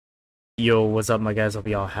Yo, what's up, my guys? Hope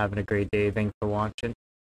y'all having a great day. Thanks for watching.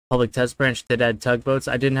 Public test branch did add tugboats.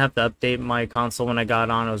 I didn't have to update my console when I got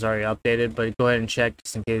on. It was already updated, but go ahead and check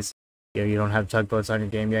just in case you don't have tugboats on your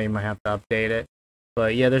game yet. You might have to update it.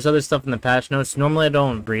 But yeah, there's other stuff in the patch notes. Normally I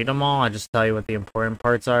don't read them all. I just tell you what the important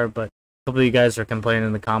parts are. But a couple of you guys are complaining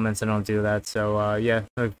in the comments I don't do that. So yeah,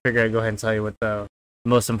 I figured I'd go ahead and tell you what the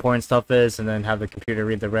most important stuff is, and then have the computer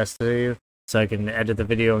read the rest to you, so I can edit the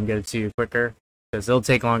video and get it to you quicker. Because it'll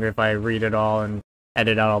take longer if I read it all and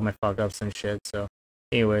edit out all my fuck-ups and shit. So,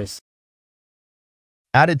 anyways.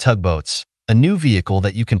 Added tugboats, a new vehicle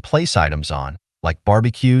that you can place items on, like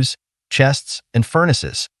barbecues, chests, and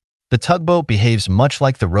furnaces. The tugboat behaves much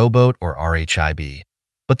like the rowboat or ℓ𝕦𝕤𝕤𝕤,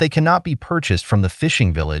 but they cannot be purchased from the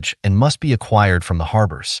fishing village and must be acquired from the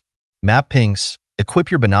harbors. Map pings,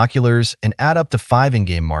 equip your binoculars, and add up to 5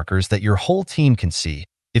 in-game markers that your whole team can see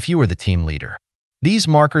if you are the team leader. These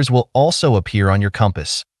markers will also appear on your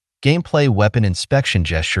compass. Gameplay weapon inspection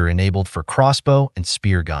gesture enabled for crossbow and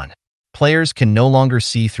spear gun. Players can no longer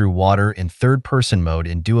see through water in third-person mode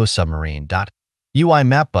in ℂ𝕦𝕤𝕤𝕤. UI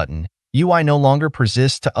map button. UI no longer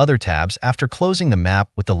persists to other tabs after closing the map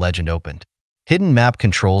with the legend opened. Hidden map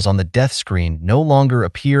controls on the death screen no longer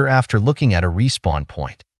appear after looking at a respawn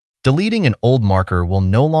point. Deleting an old marker will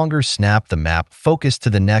no longer snap the map focus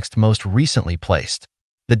to the next most recently placed.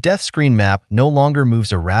 The death screen map no longer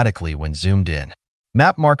moves erratically when zoomed in.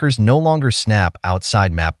 Map markers no longer snap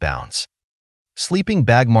outside map bounds. Sleeping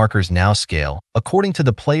bag markers now scale according to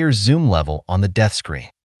the player's zoom level on the death screen.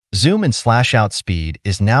 Zoom and slash-out speed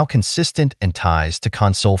is now consistent and ties to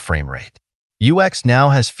console frame rate. UX now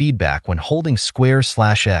has feedback when holding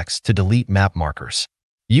square/X to delete map markers.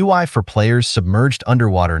 UI for players submerged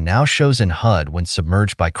underwater now shows in HUD when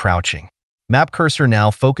submerged by crouching. Map cursor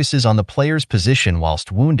now focuses on the player's position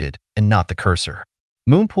whilst wounded and not the cursor.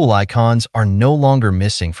 Moonpool icons are no longer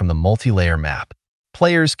missing from the multi-layer map.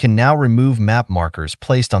 Players can now remove map markers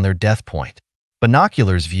placed on their death point.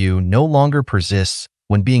 Binoculars view no longer persists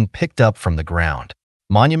when being picked up from the ground.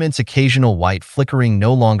 Monument's occasional white flickering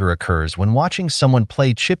no longer occurs when watching someone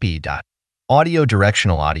play Chippy. Audio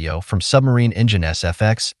directional audio from submarine engine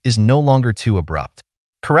SFX is no longer too abrupt.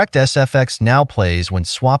 Correct SFX now plays when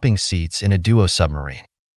swapping seats in a duo submarine.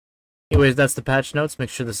 Anyways, that's the patch notes. Make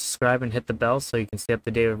sure to subscribe and hit the bell so you can stay up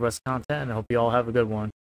to date with Rust content, and I hope you all have a good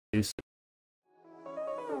one. Deuces.